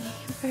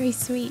 You're very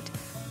sweet,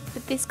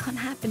 but this can't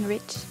happen,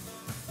 Rich.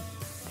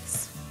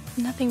 There's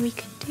nothing we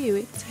can do.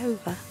 It's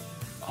over.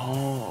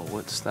 Oh,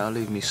 wouldst thou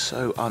leave me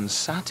so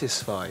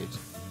unsatisfied?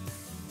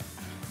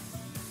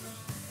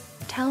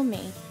 Tell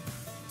me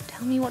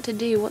what to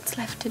do, what's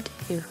left to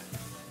do.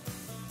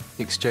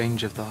 The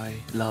exchange of thy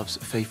love's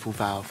faithful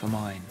vow for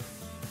mine.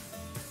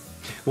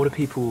 What do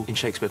people in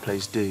Shakespeare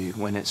plays do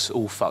when it's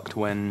all fucked,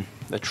 when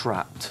they're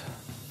trapped?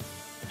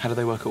 How do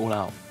they work it all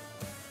out?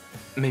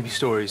 Maybe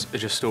stories are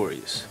just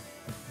stories.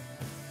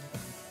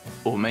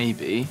 Or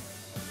maybe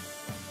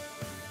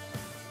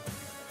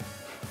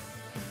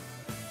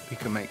we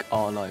can make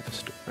our life a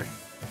story.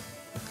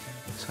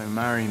 So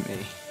marry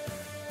me,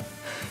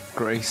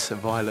 Grace of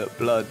Violet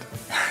Blood.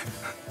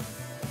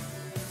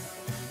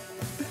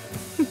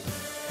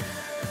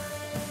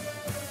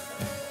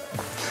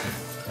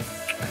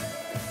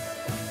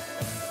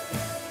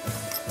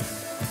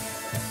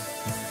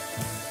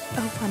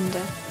 Oh,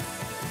 wonder,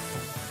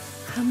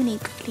 how many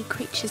goodly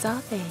creatures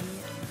are there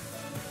here?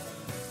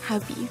 How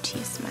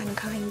beauteous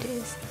mankind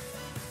is.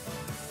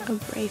 A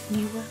brave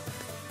new world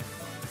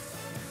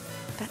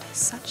that has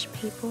such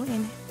people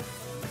in it.